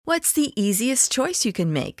What's the easiest choice you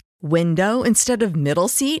can make? Window instead of middle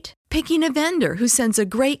seat? Picking a vendor who sends a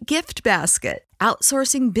great gift basket?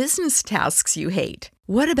 Outsourcing business tasks you hate?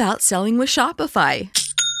 What about selling with Shopify?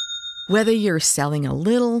 Whether you're selling a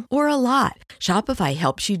little or a lot, Shopify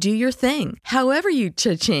helps you do your thing, however you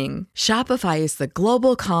cha-ching. Shopify is the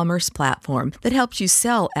global commerce platform that helps you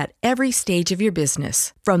sell at every stage of your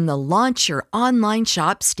business. From the launch your online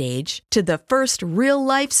shop stage to the first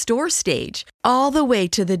real-life store stage, all the way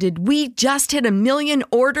to the did we just hit a million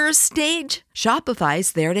orders stage.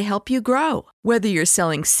 Shopify's there to help you grow. Whether you're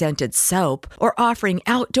selling scented soap or offering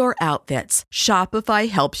outdoor outfits, Shopify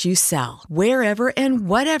helps you sell. Wherever and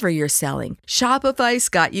whatever you're selling, Shopify's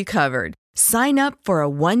got you covered. Sign up for a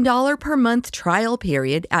 $1 per month trial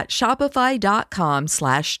period at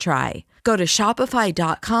shopify.com/try. Go to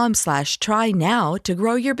shopify.com/try now to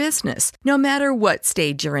grow your business, no matter what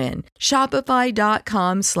stage you're in.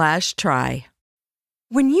 Shopify.com/try.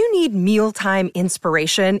 When you need mealtime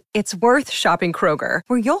inspiration, it's worth shopping Kroger,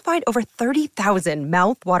 where you'll find over 30,000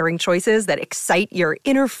 mouth-watering choices that excite your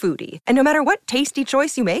inner foodie. And no matter what tasty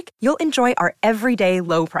choice you make, you'll enjoy our everyday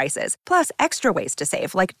low prices, plus extra ways to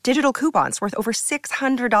save, like digital coupons worth over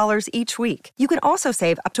 $600 each week. You can also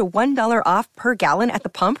save up to $1 off per gallon at the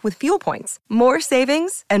pump with fuel points. More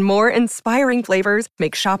savings and more inspiring flavors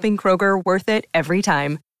make shopping Kroger worth it every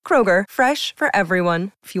time. Kroger, fresh for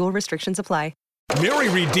everyone. Fuel restrictions apply. Mary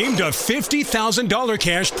redeemed a $50,000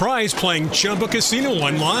 cash prize playing Chumba Casino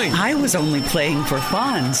online. I was only playing for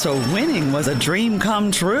fun, so winning was a dream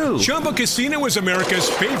come true. Chumba Casino is America's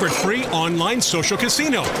favorite free online social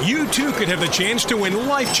casino. You, too, could have the chance to win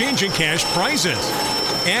life-changing cash prizes.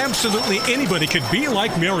 Absolutely anybody could be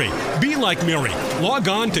like Mary. Be like Mary. Log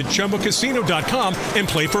on to ChumbaCasino.com and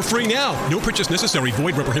play for free now. No purchase necessary.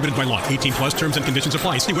 Void where prohibited by law. 18 plus terms and conditions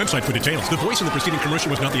apply. See website for details. The voice in the preceding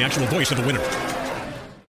commercial was not the actual voice of the winner.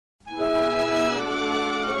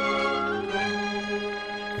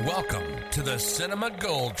 Welcome to the Cinema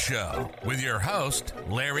Gold Show with your host,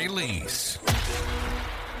 Larry Leese.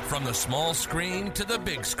 From the small screen to the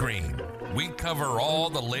big screen, we cover all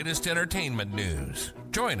the latest entertainment news.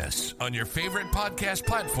 Join us on your favorite podcast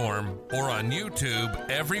platform or on YouTube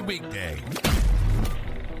every weekday.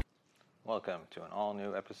 Welcome to an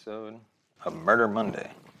all-new episode of Murder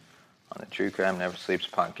Monday on the True Crime Never Sleeps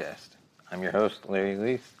podcast. I'm your host, Larry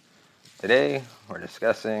Leese. Today, we're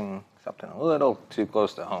discussing something a little too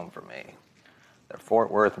close to home for me, the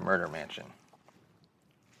Fort Worth murder mansion.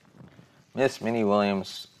 Miss Minnie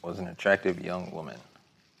Williams was an attractive young woman,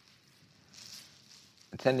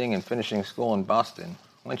 attending and finishing school in Boston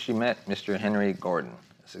when she met Mr. Henry Gordon,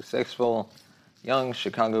 a successful young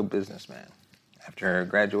Chicago businessman. After her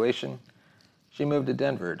graduation, she moved to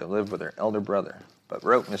Denver to live with her elder brother, but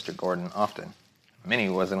wrote Mr. Gordon often. Minnie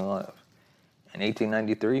wasn't in love. In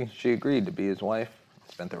 1893, she agreed to be his wife and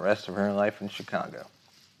spent the rest of her life in Chicago.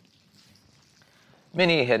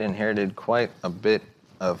 Minnie had inherited quite a bit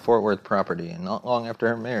of Fort Worth property, and not long after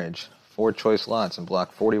her marriage, 4 choice lots in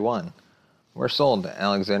Block 41 were sold to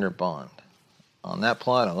Alexander Bond. On that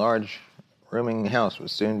plot, a large, rooming house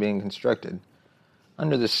was soon being constructed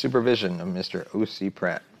under the supervision of Mr. O.C.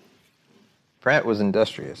 Pratt. Pratt was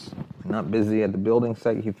industrious. Not busy at the building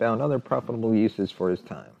site, he found other profitable uses for his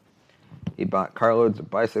time. He bought carloads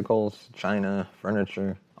of bicycles, china,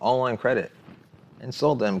 furniture, all on credit, and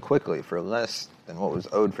sold them quickly for less than what was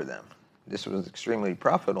owed for them. This was extremely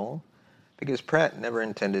profitable because Pratt never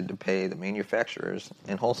intended to pay the manufacturers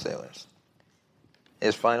and wholesalers.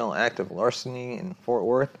 His final act of larceny in Fort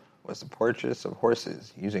Worth was the purchase of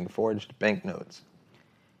horses using forged banknotes.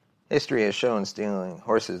 History has shown stealing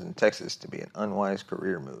horses in Texas to be an unwise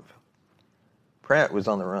career move. Pratt was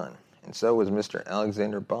on the run, and so was Mr.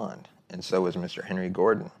 Alexander Bond, and so was Mr. Henry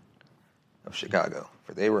Gordon of Chicago,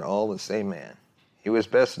 for they were all the same man. He was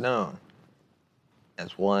best known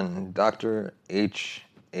as one Dr. H.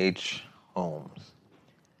 H. Holmes.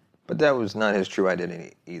 But that was not his true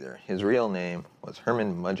identity either. His real name was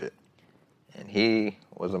Herman Mudgett, and he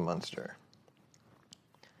was a Munster.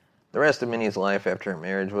 The rest of Minnie's life after her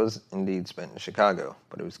marriage was indeed spent in Chicago,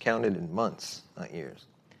 but it was counted in months, not years.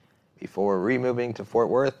 Before removing to Fort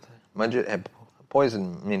Worth, Mudgett had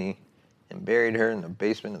poisoned Minnie and buried her in the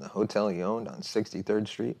basement of the hotel he owned on 63rd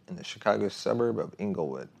Street in the Chicago suburb of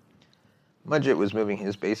Inglewood. Mudgett was moving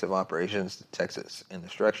his base of operations to Texas, and the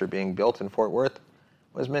structure being built in Fort Worth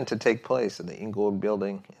was meant to take place in the Inglewood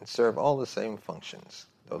building and serve all the same functions.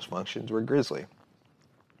 Those functions were grisly.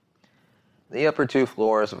 The upper 2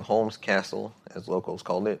 floors of Holmes Castle, as locals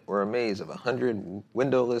called it, were a maze of 100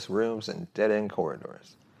 windowless rooms and dead-end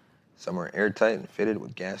corridors. Some were airtight and fitted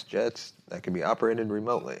with gas jets that could be operated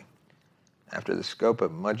remotely. After the scope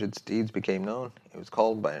of Mudgett's deeds became known, it was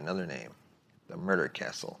called by another name, the Murder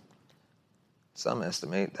Castle. Some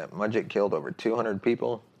estimate that Mudgett killed over 200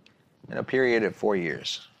 people in a period of 4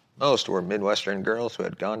 years. Most were Midwestern girls who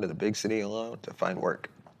had gone to the big city alone to find work.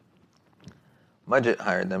 Mudgett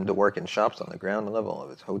hired them to work in shops on the ground level of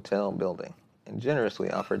his hotel building and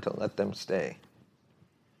generously offered to let them stay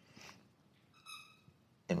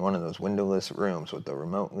in one of those windowless rooms with the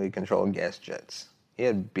remotely controlled gas jets. He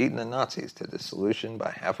had beaten the Nazis to dissolution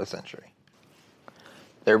by half a century.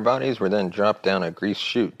 Their bodies were then dropped down a greased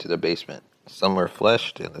chute to the basement. Some were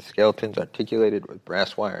fleshed and the skeletons articulated with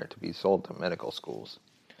brass wire to be sold to medical schools.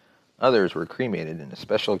 Others were cremated in a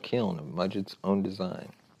special kiln of Mudgett's own design.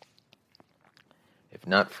 If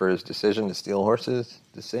not for his decision to steal horses,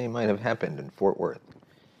 the same might have happened in Fort Worth.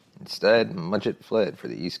 Instead, Mudgett fled for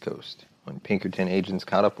the East Coast. When Pinkerton agents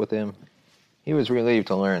caught up with him, he was relieved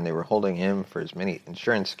to learn they were holding him for his many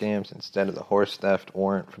insurance scams instead of the horse theft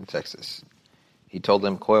warrant from Texas. He told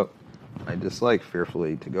them, quote, "I dislike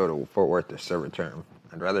fearfully to go to Fort Worth to serve a term.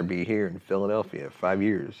 I'd rather be here in Philadelphia 5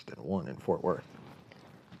 years than one in Fort Worth."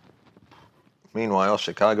 Meanwhile,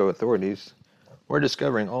 Chicago authorities were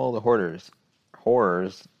discovering all the horrors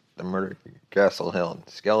the Murder Castle held.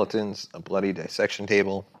 Skeletons, a bloody dissection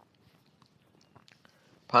table,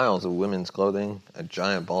 piles of women's clothing, a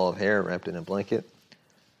giant ball of hair wrapped in a blanket.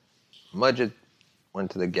 Mudgett went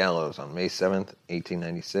to the gallows on May 7th,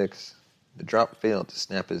 1896. The drop failed to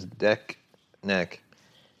snap his neck,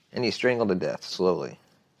 and he strangled to death slowly.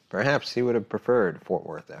 Perhaps he would have preferred Fort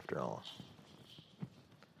Worth after all.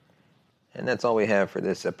 And that's all we have for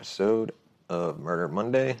this episode of Murder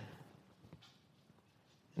Monday.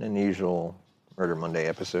 An unusual Murder Monday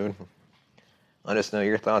episode. Let us know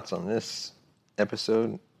your thoughts on this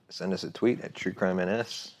episode. Send us a tweet at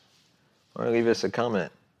TrueCrimeNS, or leave us a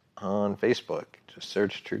comment on Facebook. Just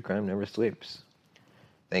search True Crime Never Sleeps.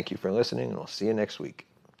 Thank you for listening, and we'll see you next week.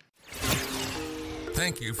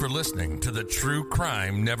 Thank you for listening to the True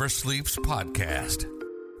Crime Never Sleeps podcast.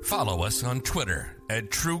 Follow us on Twitter at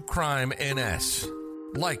TrueCrimeNS.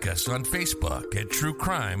 Like us on Facebook at True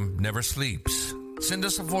Crime Never Sleeps. Send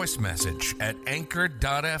us a voice message at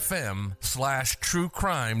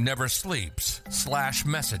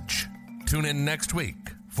anchor.fm/truecrimeneversleeps/message. Tune in next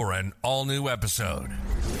week for an all-new episode.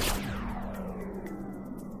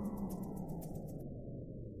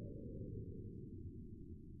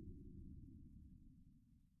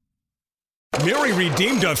 Mary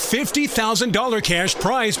redeemed a $50,000 cash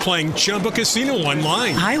prize playing Chumba Casino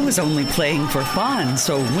online. I was only playing for fun,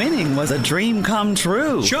 so winning was a dream come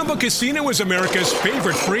true. Chumba Casino is America's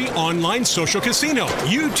favorite free online social casino.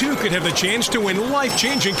 You too could have the chance to win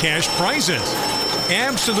life-changing cash prizes.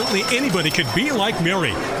 Absolutely anybody could be like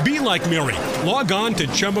Mary. Be like Mary. Log on to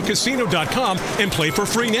ChumbaCasino.com and play for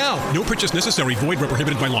free now. No purchase necessary. Void where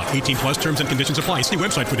prohibited by law. 18 plus terms and conditions apply. See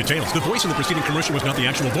website for details. The voice in the preceding commercial was not the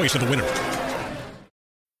actual voice of the winner.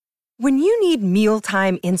 When you need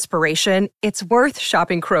mealtime inspiration, it's worth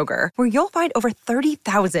shopping Kroger, where you'll find over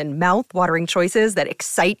 30,000 mouth-watering choices that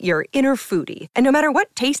excite your inner foodie. And no matter what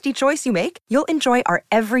tasty choice you make, you'll enjoy our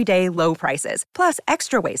everyday low prices, plus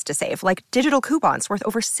extra ways to save, like digital coupons worth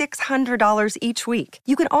over $600 each week.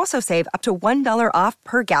 You can also save up to $1 off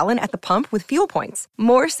per gallon at the pump with fuel points.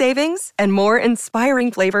 More savings and more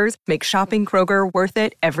inspiring flavors make shopping Kroger worth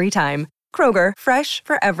it every time. Kroger, fresh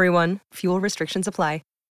for everyone. Fuel restrictions apply.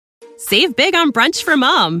 Save big on brunch for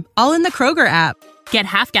mom, all in the Kroger app. Get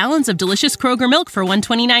half gallons of delicious Kroger milk for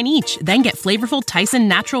 $1.29 each. Then get flavorful Tyson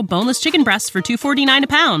natural boneless chicken breasts for $2.49 a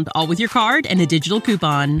pound, all with your card and a digital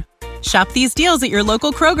coupon. Shop these deals at your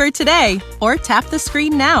local Kroger today, or tap the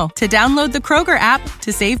screen now to download the Kroger app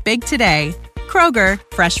to save big today. Kroger,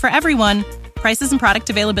 fresh for everyone. Prices and product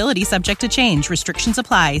availability subject to change. Restrictions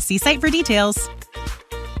apply. See site for details.